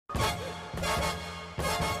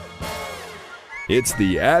It's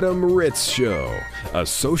the Adam Ritz Show, a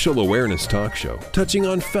social awareness talk show touching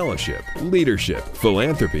on fellowship, leadership,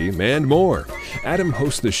 philanthropy, and more. Adam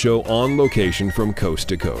hosts the show on location from coast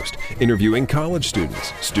to coast, interviewing college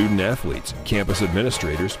students, student athletes, campus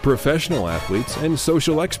administrators, professional athletes, and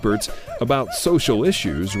social experts about social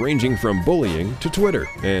issues ranging from bullying to Twitter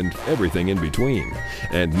and everything in between.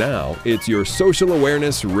 And now, it's your social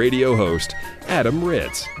awareness radio host, Adam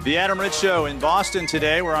Ritz. The Adam Ritz Show in Boston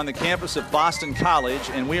today. We're on the campus of Boston College,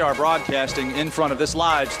 and we are broadcasting in front of this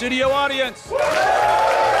live studio audience. All right.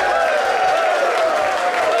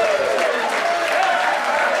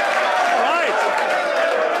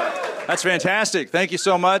 That's fantastic. Thank you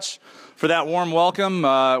so much for that warm welcome.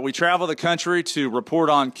 We travel the country to report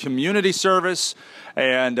on community service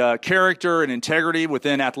and character and integrity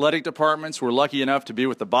within athletic departments. We're lucky enough to be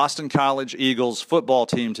with the Boston College Eagles football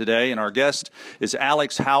team today, and our guest is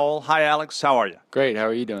Alex Howell. Hi, Alex. How are you? Great. How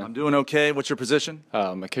are you doing? I'm doing okay. What's your position?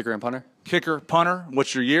 I'm a kicker and punter. Kicker, punter.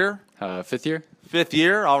 What's your year? Fifth year. Fifth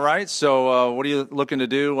year. All right. So what are you looking to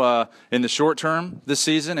do in the short term this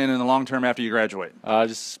season and in the long term after you graduate?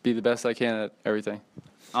 Just be the best I can at everything.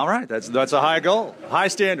 All right, that's a high goal, high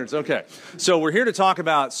standards. Okay, so we're here to talk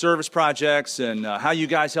about service projects and how you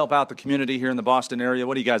guys help out the community here in the Boston area.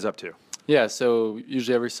 What are you guys up to? Yeah, so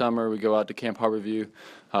usually every summer we go out to Camp Harborview,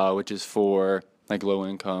 which is for like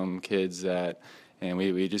low-income kids and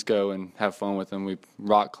we just go and have fun with them. We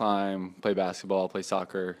rock climb, play basketball, play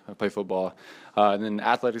soccer, play football, and then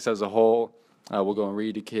athletics as a whole. We'll go and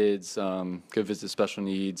read to kids, go visit special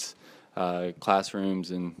needs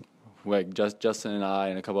classrooms, and like Justin and I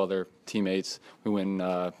and a couple other teammates, we went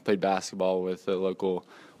and played basketball with the local,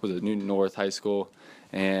 Newton North High School,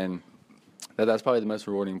 and that's probably the most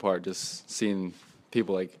rewarding part, just seeing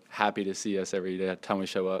people like happy to see us every time we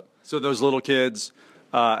show up. So those little kids,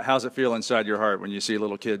 how's it feel inside your heart when you see a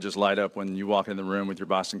little kid just light up when you walk in the room with your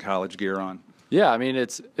Boston College gear on? Yeah, I mean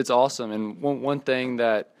it's awesome, and one thing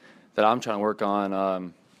that I'm trying to work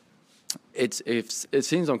on, it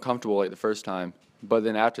seems uncomfortable like the first time. But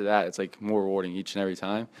then after that, it's like more rewarding each and every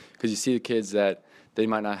time because you see the kids that they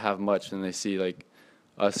might not have much and they see like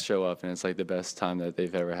us show up, and it's like the best time that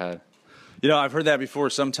they've ever had. You know, I've heard that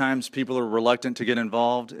before. Sometimes people are reluctant to get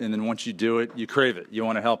involved, and then once you do it, you crave it. You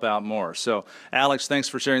want to help out more. So, Alex, thanks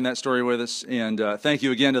for sharing that story with us, and thank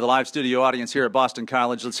you again to the live studio audience here at Boston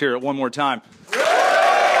College. Let's hear it one more time. The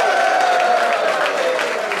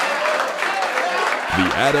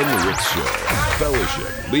Adam Ritz Show.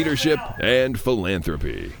 Fellowship, leadership, and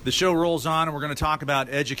philanthropy. The show rolls on, and we're going to talk about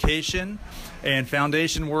education and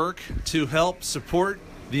foundation work to help support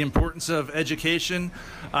the importance of education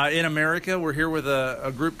in America. We're here with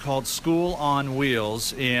a group called School on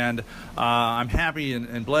Wheels, and I'm happy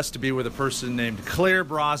and blessed to be with a person named Claire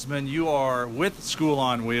Brosman. You are with School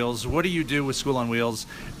on Wheels. What do you do with School on Wheels?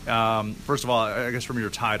 First of all, I guess from your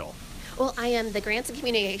title. Well, I am the Grants and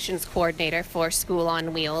Communications Coordinator for School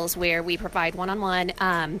on Wheels, where we provide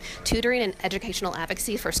one-on-one tutoring and educational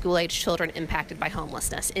advocacy for school-age children impacted by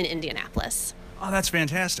homelessness in Indianapolis. Oh, that's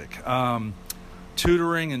fantastic.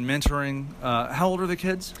 Tutoring and mentoring. How old are the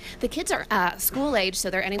kids? The kids are school age, so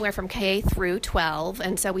they're anywhere from K through 12,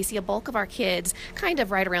 and so we see a bulk of our kids kind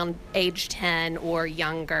of right around age 10 or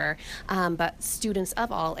younger, but students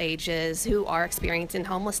of all ages who are experiencing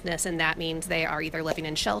homelessness, and that means they are either living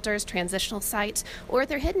in shelters, transitional sites, or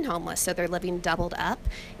they're hidden homeless, so they're living doubled up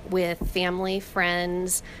with family,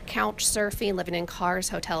 friends, couch surfing, living in cars,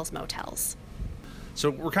 hotels, motels. So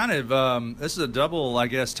we're kind of, this is a double, I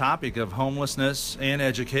guess, topic of homelessness and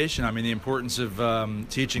education. I mean, the importance of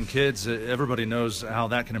teaching kids. Everybody knows how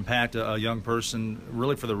that can impact a young person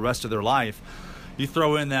really for the rest of their life. You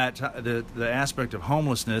throw in that the aspect of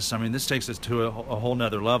homelessness. I mean, this takes us to a whole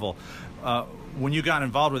nother level. When you got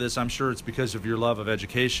involved with this, I'm sure it's because of your love of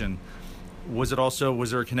education. Was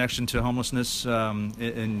there a connection to homelessness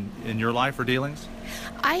in your life or dealings?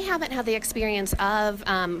 I haven't had the experience of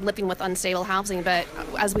living with unstable housing, but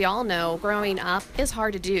as we all know, growing up is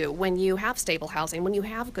hard to do when you have stable housing, when you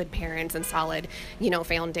have good parents and solid,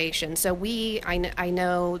 foundation. So I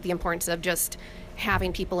know the importance of just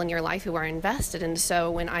having people in your life who are invested. And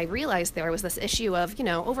so when I realized there was this issue of,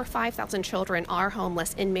 over 5,000 children are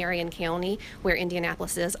homeless in Marion County, where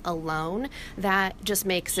Indianapolis is alone, that just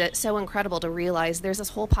makes it so incredible to realize there's this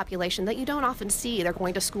whole population that you don't often see. They're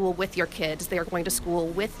going to school with your kids. They're going to school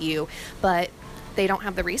with you. But they don't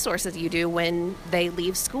have the resources you do when they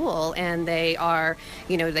leave school, and they are,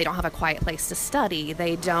 they don't have a quiet place to study.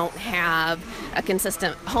 They don't have a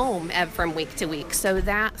consistent home from week to week. So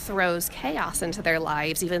that throws chaos into their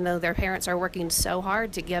lives. Even though their parents are working so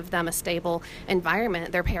hard to give them a stable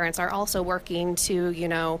environment, their parents are also working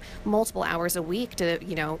to, multiple hours a week to,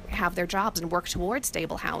 have their jobs and work towards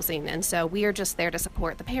stable housing. And so we are just there to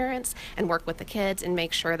support the parents and work with the kids and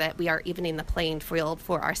make sure that we are evening the playing field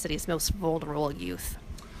for our city's most vulnerable youth.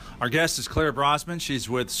 Our guest is Claire Brosman. She's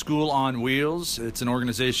with School on Wheels. It's an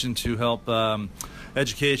organization to help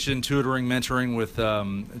education, tutoring, mentoring with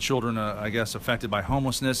children, affected by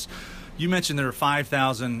homelessness. You mentioned there are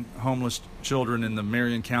 5,000 homeless children in the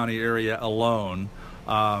Marion County area alone,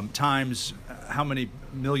 times how many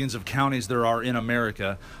millions of counties there are in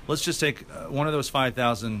America. Let's just take one of those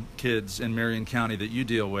 5,000 kids in Marion County that you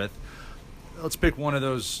deal with. Let's pick one of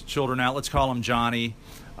those children out. Let's call him Johnny.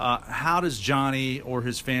 How does Johnny or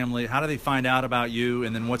his family, how do they find out about you?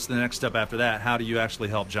 And then what's the next step after that? How do you actually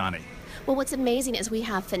help Johnny? Well, what's amazing is we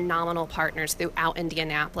have phenomenal partners throughout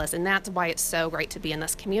Indianapolis, and that's why it's so great to be in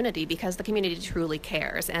this community, because the community truly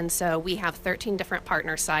cares. And so we have 13 different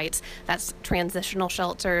partner sites. That's transitional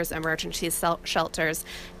shelters, emergency shelters,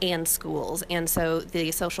 and schools. And so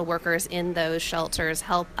the social workers in those shelters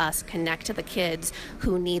help us connect to the kids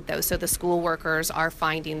who need those. So the school workers are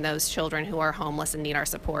finding those children who are homeless and need our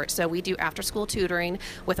support. So we do after-school tutoring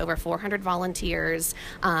with over 400 volunteers,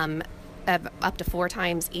 up to 4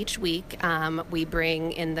 times each week. We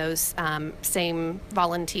bring in those same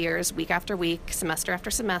volunteers week after week, semester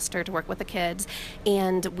after semester, to work with the kids,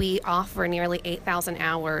 and we offer nearly 8,000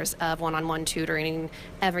 hours of one-on-one tutoring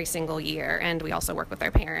every single year, and we also work with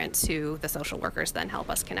their parents, who the social workers then help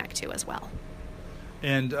us connect to as well.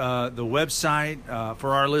 And the website,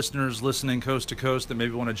 for our listeners listening coast to coast that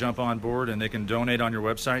maybe want to jump on board, and they can donate on your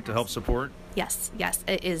website to help support? Yes.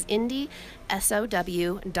 It is indiesow.org,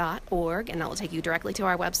 and that will take you directly to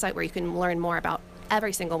our website, where you can learn more about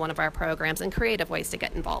every single one of our programs and creative ways to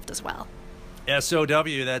get involved as well.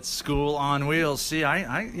 SOW, that's School on Wheels. See,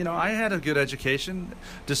 I had a good education,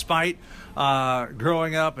 despite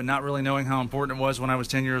growing up and not really knowing how important it was when I was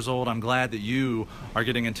 10 years old. I'm glad that you are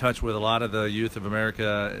getting in touch with a lot of the youth of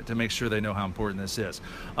America to make sure they know how important this is.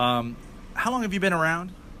 How long have you been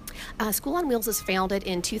around? School on Wheels was founded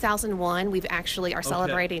in 2001. We've actually are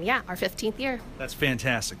celebrating, our 15th year. That's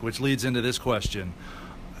fantastic, which leads into this question.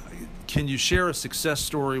 Can you share a success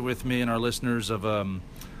story with me and our listeners of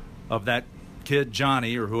that kid,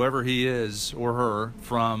 Johnny, or whoever he is or her,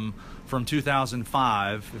 from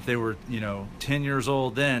 2005, if they were 10 years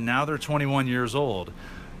old then, now they're 21 years old.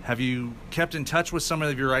 Have you kept in touch with some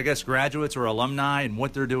of your, graduates or alumni, and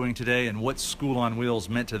what they're doing today, and what School on Wheels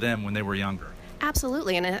meant to them when they were younger?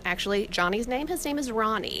 Absolutely, and actually his name is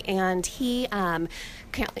Ronnie, and he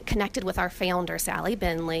connected with our founder, Sally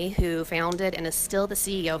Bentley, who founded and is still the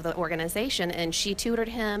CEO of the organization, and she tutored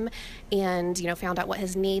him and found out what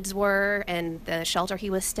his needs were and the shelter he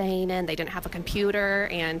was staying in. They didn't have a computer,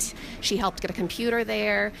 and she helped get a computer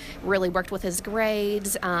there, really worked with his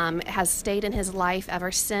grades, has stayed in his life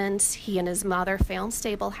ever since. He and his mother found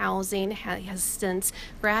stable housing, has since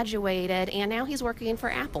graduated, and now he's working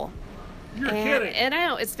for Apple. You're kidding. And I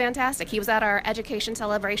know, it's fantastic. He was at our education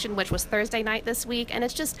celebration, which was Thursday night this week, and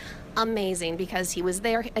it's just amazing because he was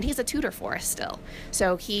there, and he's a tutor for us still.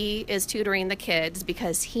 So he is tutoring the kids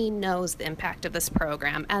because he knows the impact of this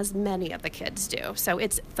program, as many of the kids do. So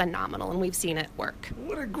it's phenomenal, and we've seen it work.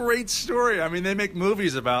 What a great story. I mean, they make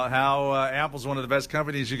movies about how Apple's one of the best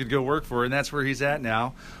companies you could go work for, and that's where he's at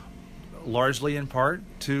now, largely in part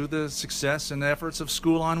to the success and efforts of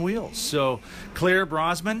School on Wheels. So Claire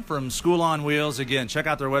Brosman from School on Wheels, again, check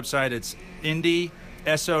out their website. It's indiesow.org.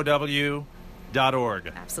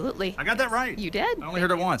 Absolutely. I got that right. You did. I only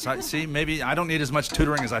heard it once. Maybe I don't need as much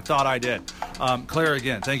tutoring as I thought I did. Claire,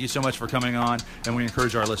 again, thank you so much for coming on, and we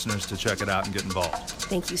encourage our listeners to check it out and get involved.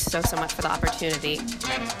 Thank you so much for the opportunity.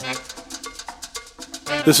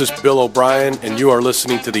 This is Bill O'Brien, and you are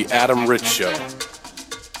listening to The Adam Rich Show.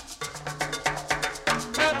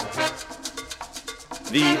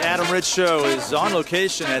 The Adam Rich Show is on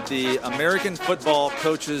location at the American Football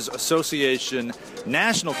Coaches Association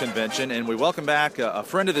National Convention, and we welcome back a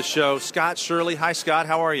friend of the show, Scott Shirley. Hi, Scott.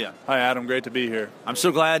 How are you? Hi, Adam. Great to be here. I'm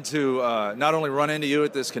so glad to not only run into you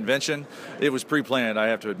at this convention. It was pre-planned, I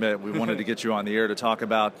have to admit. We wanted to get you on the air to talk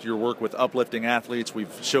about your work with uplifting athletes.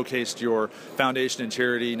 We've showcased your foundation and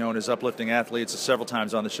charity known as Uplifting Athletes several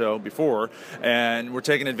times on the show before, and we're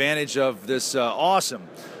taking advantage of this awesome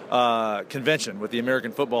convention with the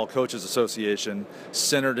American Football Coaches Association,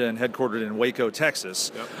 centered and headquartered in Waco,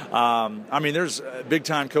 Texas. Yep. I mean, there's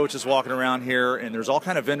big-time coaches walking around here, and there's all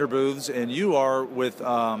kind of vendor booths, and you are with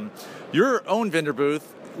your own vendor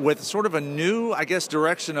booth with sort of a new, I guess,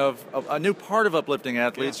 direction of a new part of uplifting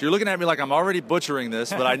athletes. Yeah. You're looking at me like I'm already butchering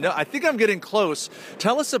this, but I think I'm getting close.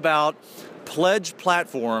 Tell us about Pledge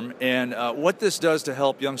Platform and what this does to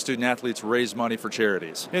help young student athletes raise money for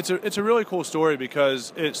charities. It's a really cool story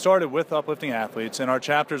because it started with uplifting athletes, and our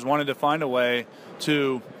chapters wanted to find a way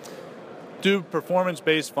to do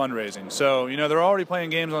performance-based fundraising. So, they're already playing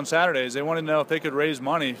games on Saturdays. They wanted to know if they could raise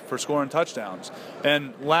money for scoring touchdowns.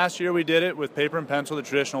 And last year we did it with paper and pencil the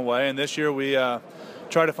traditional way, and this year we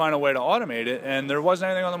tried to find a way to automate it, and there wasn't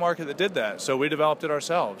anything on the market that did that. So we developed it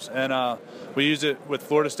ourselves. And we used it with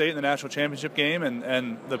Florida State in the national championship game,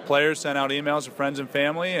 and the players sent out emails to friends and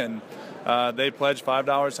family, and they pledged $5,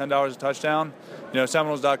 $10 a touchdown.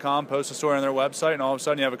 Seminoles.com posts a story on their website, and all of a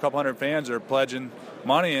sudden you have a couple hundred fans that are pledging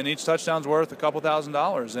money, and each touchdown's worth a couple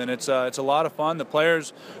 $1,000s, and it's a lot of fun. The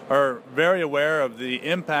players are very aware of the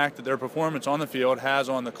impact that their performance on the field has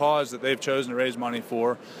on the cause that they've chosen to raise money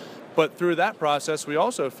for. But through that process, we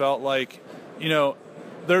also felt like,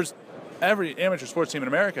 there's every amateur sports team in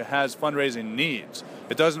America has fundraising needs.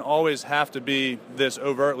 It doesn't always have to be this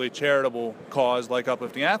overtly charitable cause like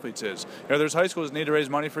uplifting athletes is. There's high schools that need to raise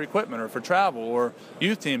money for equipment or for travel, or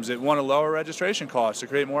youth teams that want to lower registration costs to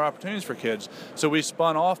create more opportunities for kids. So we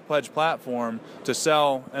spun off Pledge Platform to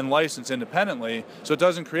sell and license independently, so it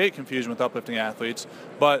doesn't create confusion with uplifting athletes,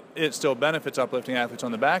 but it still benefits uplifting athletes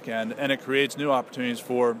on the back end, and it creates new opportunities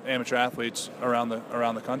for amateur athletes around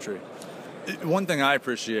the country. One thing I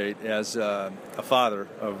appreciate as a father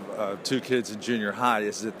of two kids in junior high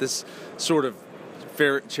is that this sort of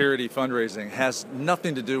fair charity fundraising has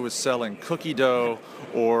nothing to do with selling cookie dough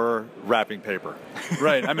or wrapping paper.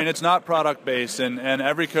 Right. I mean, it's not product-based, and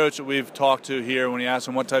every coach that we've talked to here, when you ask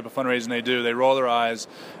them what type of fundraising they do, they roll their eyes,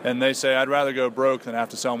 and they say, I'd rather go broke than have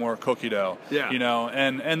to sell more cookie dough. Yeah.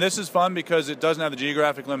 And this is fun because it doesn't have the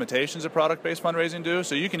geographic limitations that product-based fundraising do,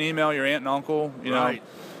 so you can email your aunt and uncle, right.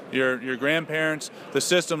 Your grandparents. The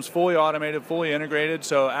system's fully automated, fully integrated,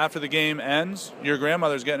 so after the game ends, your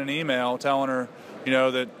grandmother's getting an email telling her,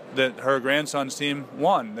 that her grandson's team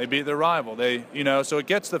won. They beat their rival. So it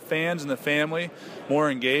gets the fans and the family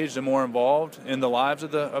more engaged and more involved in the lives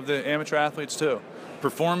of the amateur athletes too.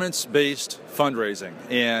 Performance-based fundraising.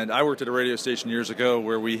 And I worked at a radio station years ago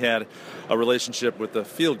where we had a relationship with the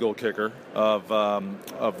field goal kicker of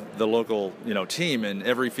the local team, and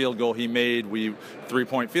every field goal he made, 3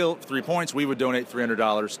 points, we would donate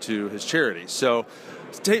 $300 to his charity. So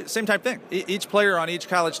same type thing. Each player on each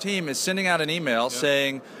college team is sending out an email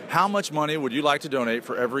saying, how much money would you like to donate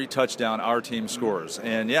for every touchdown our team scores?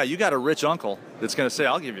 And you got a rich uncle that's going to say,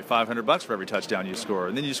 I'll give you $500 for every touchdown you score.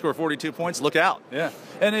 And then you score 42 points, look out. Yeah.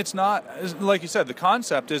 And it's not, like you said, the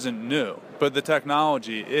concept isn't new, but the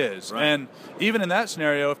technology is. Right. And even in that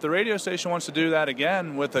scenario, if the radio station wants to do that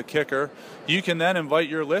again with a kicker, you can then invite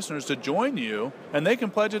your listeners to join you, and they can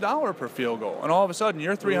pledge $1 per field goal. And all of a sudden,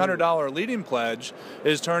 your $300 leading pledge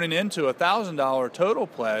is turning into a $1,000 total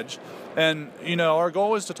pledge. And, our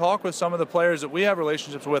goal is to talk with some of the players that we have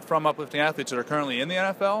relationships with from uplifting athletes that are currently in the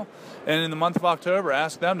NFL. And in the month of October,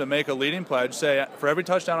 ask them to make a leading pledge. Say, for every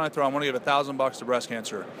touchdown I throw, I want to give $1,000 to breast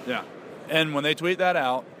cancer. Yeah. And when they tweet that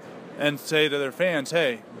out and say to their fans,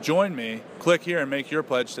 hey, join me, click here and make your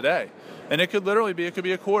pledge today. And it could literally be, it could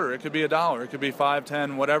be a quarter, it could be $1, it could be 5,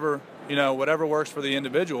 10, whatever works for the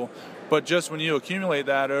individual. But just when you accumulate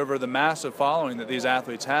that over the massive following that these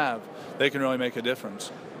athletes have, they can really make a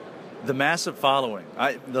difference. The massive following.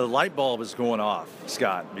 The light bulb is going off,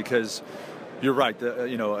 Scott, because you're right.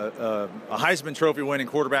 A Heisman Trophy winning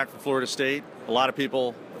quarterback for Florida State, a lot of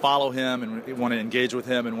people follow him and want to engage with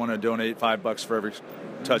him and want to donate $5 for every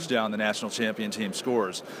touchdown the national champion team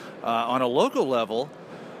scores. On a local level,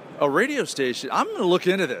 a radio station, I'm going to look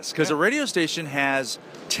into this because a radio station has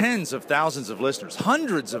tens of thousands of listeners,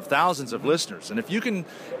 hundreds of thousands of listeners. And if you can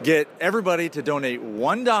get everybody to donate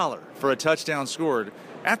 $1 for a touchdown scored,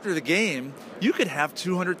 after the game, you could have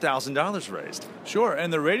 $200,000 raised. Sure,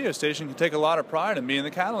 and the radio station can take a lot of pride in being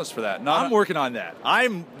the catalyst for that. I'm working on that.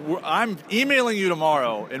 I'm emailing you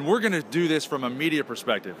tomorrow, and we're going to do this from a media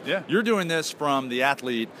perspective. Yeah. You're doing this from the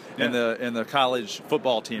athlete and the college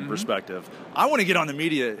football team perspective. I want to get on the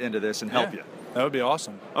media end of this and help you. That would be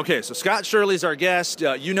awesome. Okay, so Scott Shirley's our guest.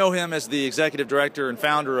 You know him as the executive director and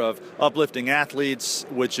founder of Uplifting Athletes,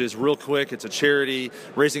 which is real quick. It's a charity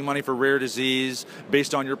raising money for rare disease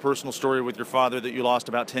based on your personal story with your father that you lost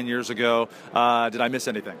about 10 years ago. Did I miss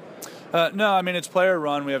anything? No, I mean, it's player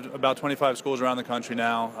run. We have about 25 schools around the country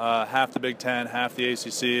now, half the Big Ten, half the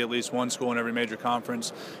ACC, at least one school in every major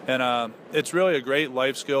conference. And it's really a great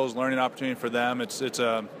life skills, learning opportunity for them.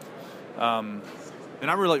 And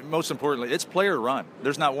I really, most importantly, it's player run.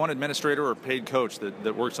 There's not one administrator or paid coach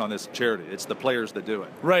that works on this charity. It's the players that do it.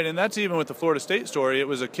 Right, and that's even with the Florida State story. It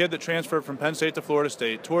was a kid that transferred from Penn State to Florida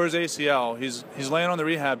State, tore his ACL. He's laying on the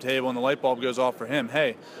rehab table, and the light bulb goes off for him.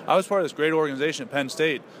 Hey, I was part of this great organization at Penn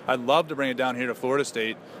State. I'd love to bring it down here to Florida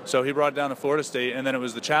State. So he brought it down to Florida State, and then it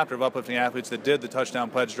was the chapter of Uplifting Athletes that did the touchdown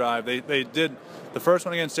pledge drive. They did the first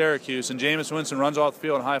one against Syracuse, and Jameis Winston runs off the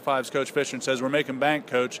field and high-fives Coach Fisher and says, "We're making bank,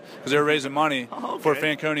 Coach," because they were raising money for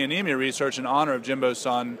Fanconi anemia research in honor of Jimbo's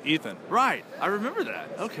son, Ethan. Right. I remember that.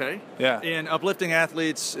 Okay. Yeah. And Uplifting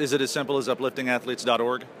Athletes, is it as simple as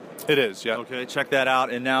upliftingathletes.org? It is, yeah. Okay, check that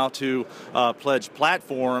out. And now to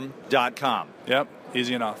pledgeplatform.com. Yep,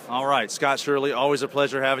 easy enough. All right, Scott Shirley, always a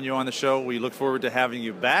pleasure having you on the show. We look forward to having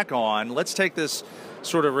you back on. Let's take this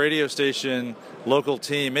sort of radio station local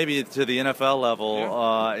team, maybe to the NFL level,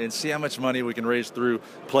 and see how much money we can raise through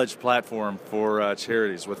Pledge Platform for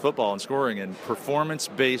charities with football and scoring and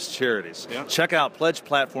performance-based charities. Yeah. Check out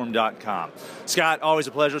pledgeplatform.com. Scott, always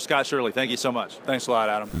a pleasure. Scott Shirley, thank you so much. Thanks a lot,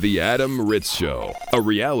 Adam. The Adam Ritz Show, a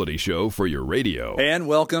reality show for your radio. And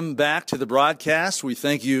welcome back to the broadcast. We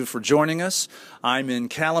thank you for joining us. I'm in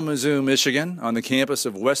Kalamazoo, Michigan, on the campus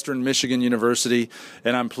of Western Michigan University,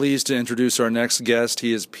 and I'm pleased to introduce our next guest.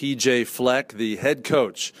 He is P.J. Fleck, the head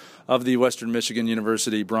coach of the Western Michigan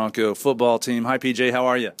University Bronco football team. Hi, P.J., how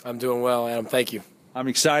are you? I'm doing well, Adam. Thank you. I'm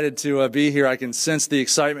excited to be here. I can sense the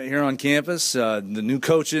excitement here on campus. The new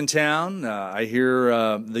coach in town. I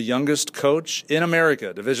hear the youngest coach in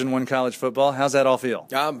America, Division I college football. How's that all feel?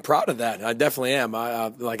 I'm proud of that. I definitely am.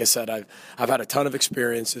 Like I said, I've had a ton of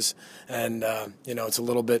experiences, and it's a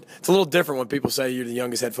little different when people say you're the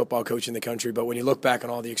youngest head football coach in the country. But when you look back on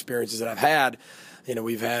all the experiences that I've had,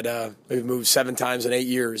 we've moved 7 times in 8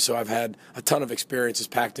 years, so I've had a ton of experiences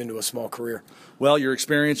packed into a small career. Well, your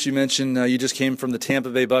experience, you mentioned you just came from the Tampa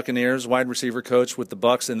Bay Buccaneers, wide receiver coach with the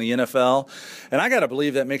Bucs in the NFL, and I got to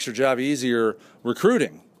believe that makes your job easier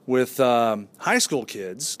recruiting with high school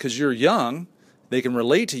kids because you're young, they can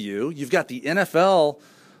relate to you. You've got the NFL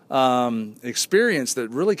experience that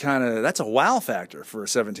really that's a wow factor for a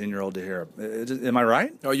 17-year-old to hear. Am I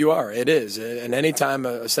right? Oh, you are. It is. And anytime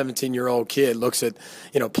a 17-year-old kid looks at,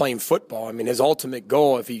 playing football, I mean, his ultimate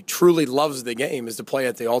goal, if he truly loves the game, is to play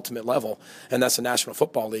at the ultimate level, and that's the National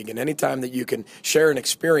Football League. And anytime that you can share an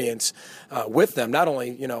experience with them, not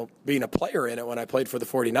only, being a player in it when I played for the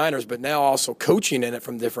 49ers, but now also coaching in it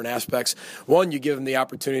from different aspects. One, you give them the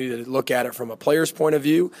opportunity to look at it from a player's point of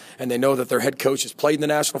view, and they know that their head coach has played in the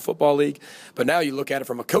National Football League, but now you look at it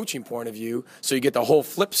from a coaching point of view, so you get the whole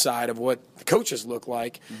flip side of what the coaches look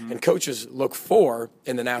like and coaches look for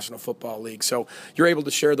in the National Football League. So you're able to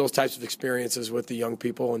share those types of experiences with the young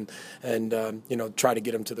people and try to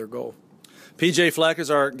get them to their goal. P.J. Fleck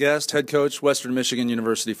is our guest, head coach, Western Michigan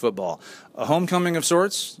University football. A homecoming of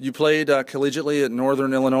sorts. You played collegiately at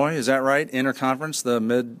Northern Illinois, is that right? Interconference, the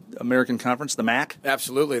Mid-American Conference, the MAC?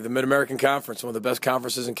 Absolutely, the Mid-American Conference, one of the best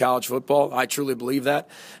conferences in college football. I truly believe that.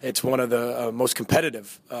 It's one of the most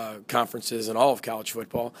competitive conferences in all of college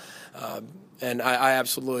football. And I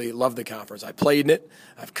absolutely love the conference. I played in it.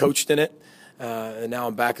 I've coached in it. And now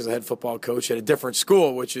I'm back as a head football coach at a different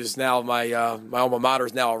school, which is now my alma mater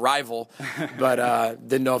is now a rival. But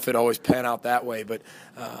didn't know if it always pan out that way. But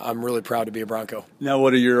I'm really proud to be a Bronco. Now,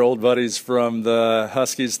 what do your old buddies from the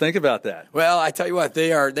Huskies think about that? Well, I tell you what,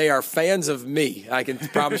 they are fans of me. I can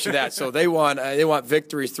promise you that. So they want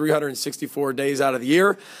victories 364 days out of the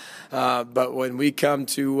year. But when we come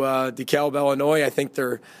to DeKalb, Illinois, I think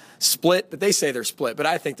they're split, but they say they're split, but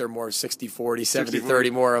I think they're more 60-40,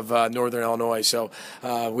 70-30 more of Northern Illinois. So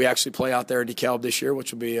we actually play out there in DeKalb this year,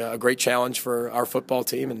 which will be a great challenge for our football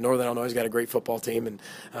team. And Northern Illinois has got a great football team, and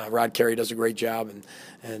Rod Carey does a great job.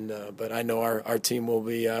 But I know our team will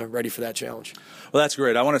be ready for that challenge. Well, that's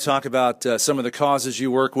great. I want to talk about some of the causes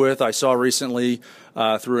you work with. I saw recently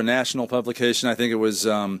through a national publication, I think it was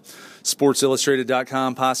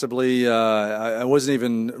SportsIllustrated.com possibly. I wasn't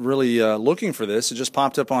even really looking for this. It just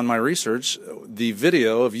popped up on my research, the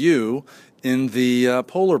video of you in the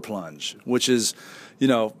polar plunge, which is,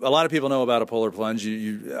 a lot of people know about a polar plunge.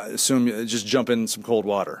 You assume you just jump in some cold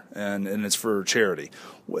water, and it's for charity.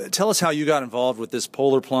 Tell us how you got involved with this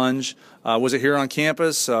polar plunge. Was it here on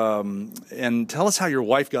campus? And tell us how your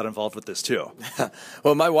wife got involved with this too.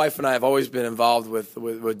 Well, my wife and I have always been involved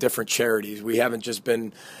with different charities. We haven't just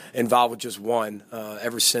been involved with just one.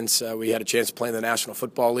 Ever since we had a chance to play in the National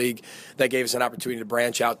Football League, that gave us an opportunity to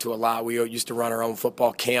branch out to a lot. We used to run our own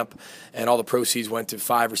football camp, and all the proceeds went to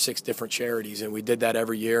 5 or 6 different charities, and we did that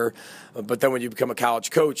every year. But then when you become a college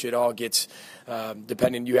coach, it all gets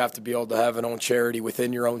depending. You have to be able to have an own charity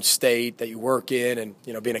within your own state that you work in, and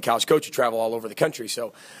being a college coach, you travel all over the country.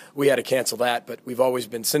 So we had to cancel that, but we've always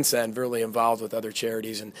been since then really involved with other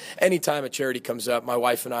charities. And anytime a charity comes up, my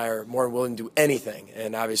wife and I are more than willing to do anything,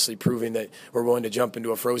 and obviously proving that we're willing to jump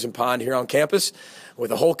into a frozen pond here on campus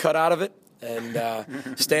with a hole cut out of it and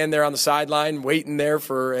stand there on the sideline waiting there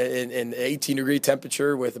for an 18-degree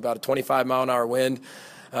temperature with about a 25-mile-an-hour wind.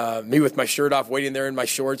 Me with my shirt off, waiting there in my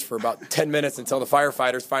shorts for about 10 minutes until the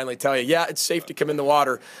firefighters finally tell you, yeah, it's safe to come in the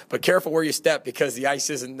water, but careful where you step because the ice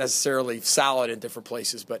isn't necessarily solid in different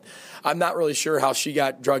places. But I'm not really sure how she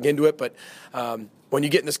got drug into it, but when you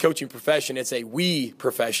get in this coaching profession, it's a we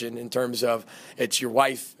profession in terms of it's your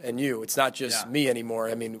wife and you. It's not just me anymore.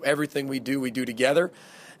 I mean, everything we do together,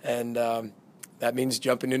 and that means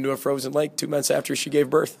jumping into a frozen lake 2 months after she gave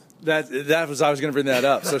birth. I was going to bring that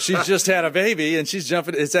up. So she's just had a baby, and she's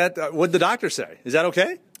jumping. Is that what'd the doctor say? Is that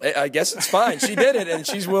okay? I guess it's fine. She did it, and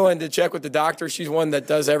she's willing to check with the doctor. She's one that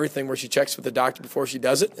does everything where she checks with the doctor before she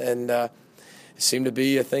does it, and it seemed to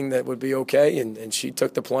be a thing that would be okay. And she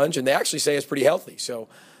took the plunge, and they actually say it's pretty healthy. So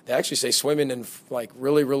they actually say swimming in like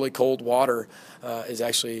really, really cold water is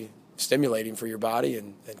actually stimulating for your body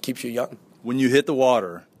and keeps you young. When you hit the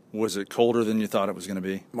water, was it colder than you thought it was going to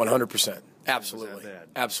be? 100%. Absolutely.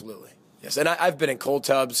 Absolutely. Yes. And I've been in cold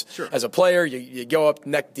tubs as a player. You go up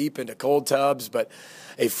neck deep into cold tubs, but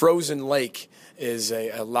a frozen lake is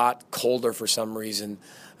a lot colder for some reason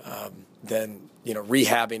than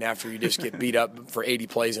rehabbing after you just get beat up for 80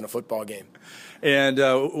 plays in a football game. And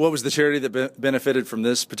what was the charity that benefited from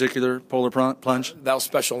this particular polar plunge? That was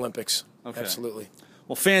Special Olympics. Okay. Absolutely.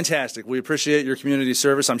 Well, fantastic. We appreciate your community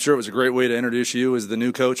service. I'm sure it was a great way to introduce you as the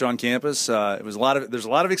new coach on campus. There's a lot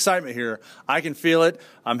of excitement here. I can feel it.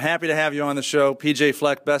 I'm happy to have you on the show. PJ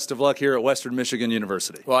Fleck, best of luck here at Western Michigan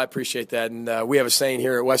University. Well, I appreciate that. And we have a saying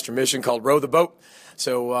here at Western Michigan called row the boat.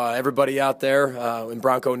 So everybody out there in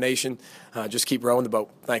Bronco Nation, just keep rowing the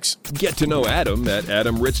boat. Thanks. Get to know Adam at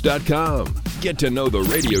adamritz.com. Get to know the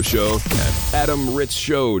radio show at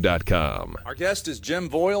adamritzshow.com. Our guest is Jim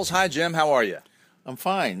Voiles. Hi, Jim. How are you? I'm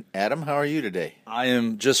fine. Adam, how are you today? I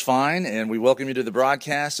am just fine, and we welcome you to the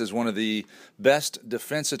broadcast as one of the best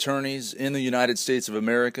defense attorneys in the United States of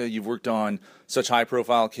America. You've worked on such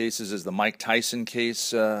high-profile cases as the Mike Tyson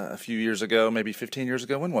case a few years ago, maybe 15 years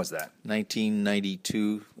ago. When was that?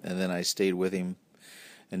 1992, and then I stayed with him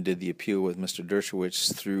and did the appeal with Mr.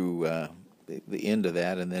 Dershowitz through the end of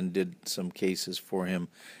that, and then did some cases for him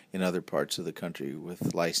in other parts of the country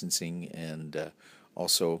with licensing and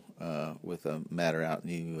also with a matter out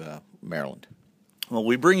in Maryland. Well,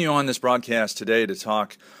 we bring you on this broadcast today to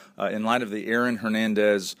talk in light of the Aaron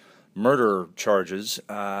Hernandez murder charges.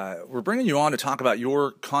 We're bringing you on to talk about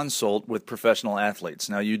your consult with professional athletes.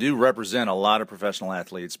 Now, you do represent a lot of professional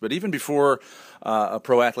athletes, but even before a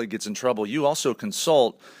pro athlete gets in trouble, you also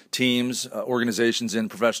consult teams, organizations in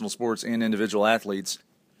professional sports and individual athletes.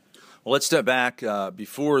 Well, let's step back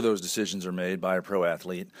before those decisions are made by a pro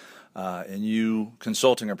athlete. And you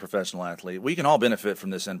consulting a professional athlete, we can all benefit from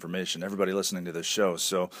this information, everybody listening to this show.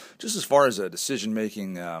 So just as far as a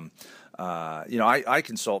decision-making, I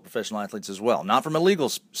consult professional athletes as well, not from a legal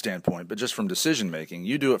standpoint, but just from decision-making.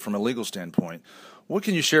 You do it from a legal standpoint. What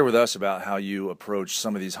can you share with us about how you approach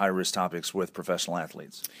some of these high-risk topics with professional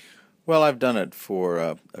athletes? Well, I've done it for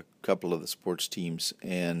a couple of the sports teams,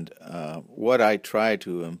 and what I try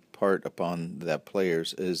to impart upon the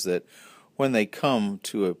players is that when they come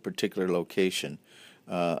to a particular location,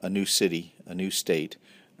 a new city, a new state,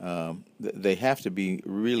 they have to be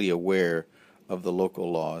really aware of the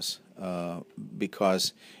local laws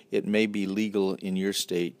because it may be legal in your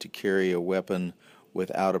state to carry a weapon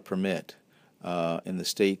without a permit. In the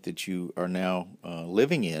state that you are now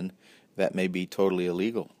living in, that may be totally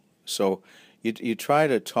illegal. So you try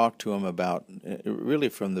to talk to them about really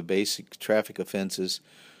from the basic traffic offenses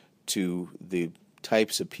to the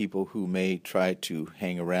types of people who may try to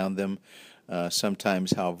hang around them,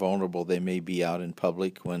 sometimes how vulnerable they may be out in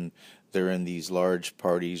public when they're in these large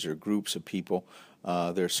parties or groups of people.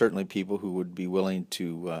 There are certainly people who would be willing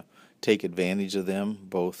to take advantage of them,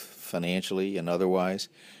 both financially and otherwise.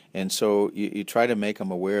 And so you try to make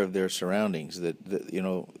them aware of their surroundings, that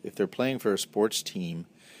if they're playing for a sports team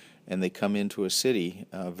and they come into a city,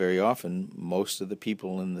 very often most of the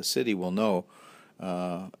people in the city will know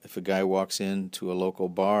if a guy walks into a local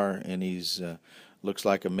bar and he's looks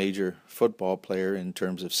like a major football player in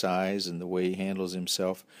terms of size and the way he handles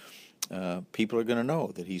himself, people are going to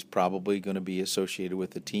know that he's probably going to be associated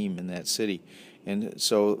with a team in that city. And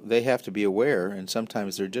so they have to be aware, and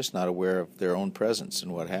sometimes they're just not aware of their own presence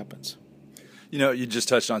and what happens. You know, you just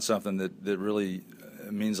touched on something that really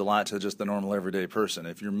means a lot to just the normal everyday person.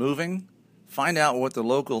 If you're moving, find out what the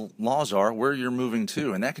local laws are, where you're moving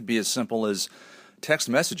to, and that could be as simple as text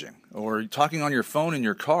messaging or talking on your phone in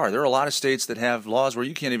your car. There are a lot of states that have laws where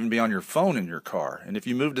you can't even be on your phone in your car, and if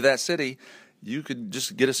you move to that city, you could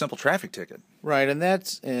just get a simple traffic ticket. Right, and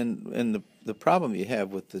that's and the problem you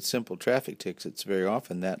have with the simple traffic tickets, very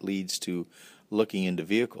often that leads to looking into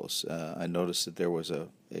vehicles. I noticed that there was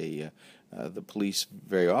the police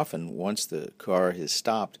very often, once the car has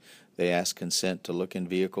stopped, they ask consent to look in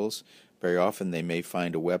vehicles. Very often they may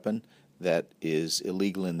find a weapon that is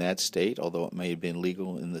illegal in that state, although it may have been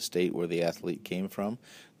legal in the state where the athlete came from.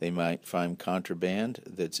 They might find contraband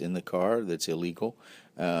that's in the car that's illegal.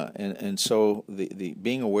 And so the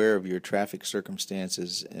being aware of your traffic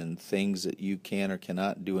circumstances and things that you can or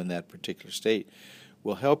cannot do in that particular state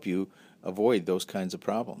will help you avoid those kinds of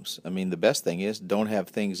problems. I mean, the best thing is don't have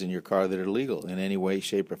things in your car that are legal in any way,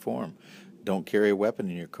 shape, or form. Don't carry a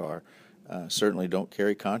weapon in your car. Certainly don't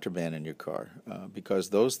carry contraband in your car because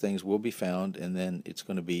those things will be found, and then it's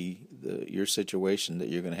going to be your situation that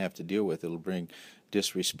you're going to have to deal with. It'll bring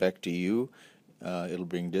disrespect to you. It'll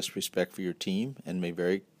bring disrespect for your team and may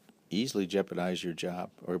very easily jeopardize your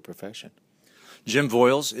job or profession. Jim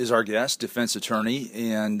Voiles is our guest, defense attorney,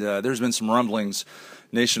 and there's been some rumblings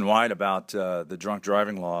nationwide about the drunk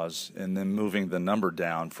driving laws and then moving the number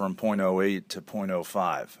down from .08 to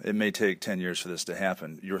 .05. It may take 10 years for this to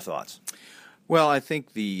happen. Your thoughts? Well, I think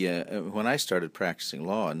when I started practicing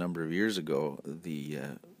law a number of years ago, the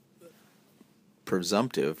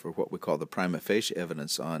presumptive, or what we call the prima facie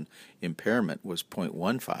evidence on impairment, was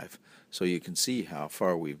 .15. So you can see how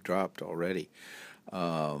far we've dropped already.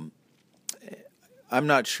 I'm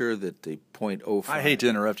not sure that the .05. I hate to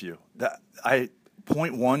interrupt you.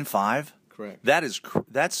 .15. Correct.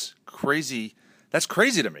 That's crazy. That's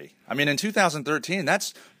crazy to me. I mean, in 2013,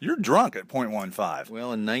 you're drunk at .15.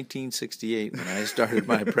 Well, in 1968, when I started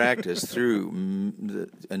my practice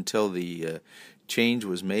until the change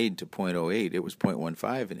was made to .08, it was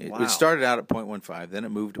 .15, and it started out at .15, then it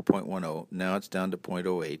moved to .10. Now it's down to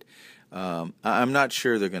 .08. I'm not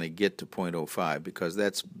sure they're going to get to .05 because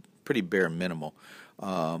that's pretty bare minimal.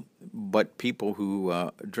 But people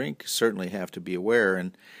who drink certainly have to be aware.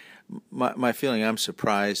 And my feeling, I'm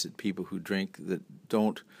surprised at people who drink that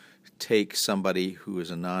don't take somebody who is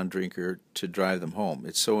a non-drinker to drive them home.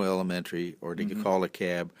 It's so elementary, or to call a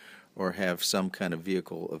cab or have some kind of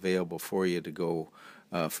vehicle available for you to go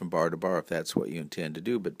from bar to bar if that's what you intend to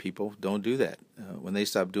do. But people don't do that. When they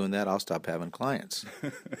stop doing that, I'll stop having clients.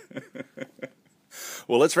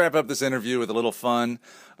 Well, let's wrap up this interview with a little fun.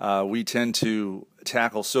 We tend to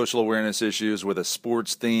tackle social awareness issues with a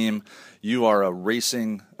sports theme. You are a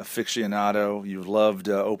racing aficionado. You've loved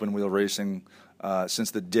open-wheel racing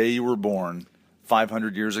since the day you were born,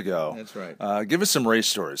 500 years ago. That's right. Give us some race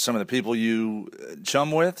stories, some of the people you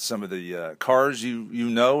chum with, some of the cars you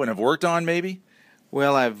know and have worked on, maybe?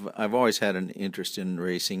 Well, I've always had an interest in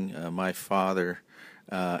racing. My father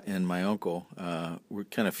and my uncle were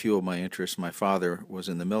kind of fueled my interest. My father was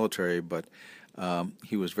in the military, but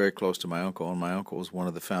he was very close to my uncle, and my uncle was one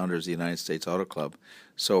of the founders of the United States Auto Club.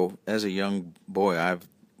 So as a young boy, I've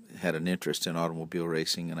had an interest in automobile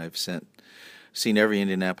racing, and I've seen every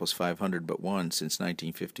Indianapolis 500 but one since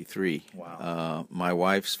 1953. Wow. My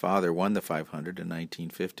wife's father won the 500 in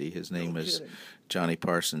 1950. His name is Johnny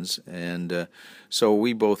Parsons. And so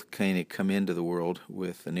we both kind of come into the world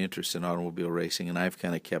with an interest in automobile racing, and I've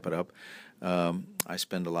kind of kept it up. I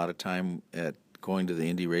spend a lot of time at going to the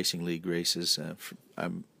Indy Racing League races.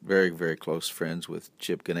 I'm very, very close friends with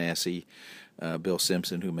Chip Ganassi, Bill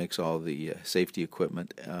Simpson, who makes all the safety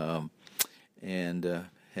equipment, and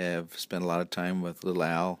have spent a lot of time with Little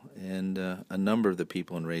Al and a number of the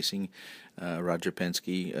people in racing. Roger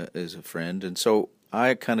Penske is a friend, and so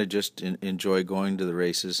I kind of just enjoy going to the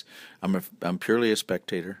races. I'm purely a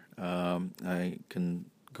spectator. I can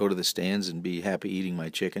go to the stands and be happy eating my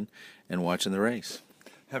chicken and watching the race.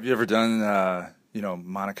 Have you ever done,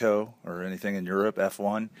 Monaco or anything in Europe,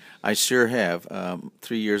 F1? I sure have.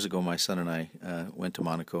 3 years ago, my son and I went to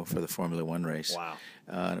Monaco for the Formula One race. Wow.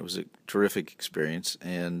 And it was a terrific experience,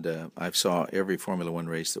 and I saw every Formula One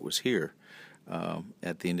race that was here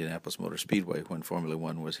at the Indianapolis Motor Speedway when Formula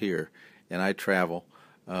One was here. And I travel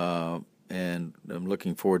and I'm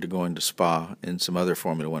looking forward to going to Spa and some other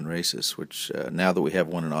Formula One races, which now that we have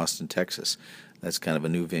one in Austin, Texas, that's kind of a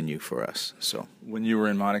new venue for us. So, when you were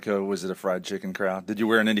in Monaco, was it a fried chicken crowd? Did you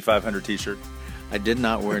wear an Indy 500 T-shirt? I did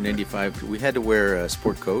not wear an Indy 500. We had to wear a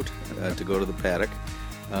sport coat to go to the paddock,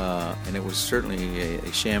 and it was certainly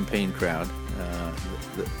a champagne crowd.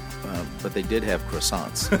 But they did have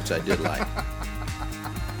croissants, which I did like.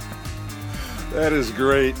 That is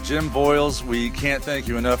great. Jim Voiles, we can't thank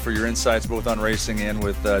you enough for your insights both on racing and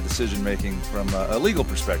with decision-making from a legal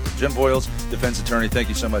perspective. Jim Voiles, defense attorney, thank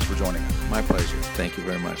you so much for joining us. My pleasure. Thank you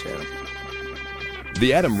very much, Adam.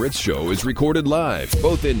 The Adam Ritz Show is recorded live,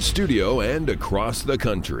 both in studio and across the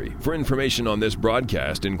country. For information on this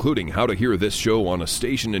broadcast, including how to hear this show on a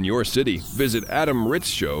station in your city, visit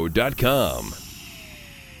adamritzshow.com.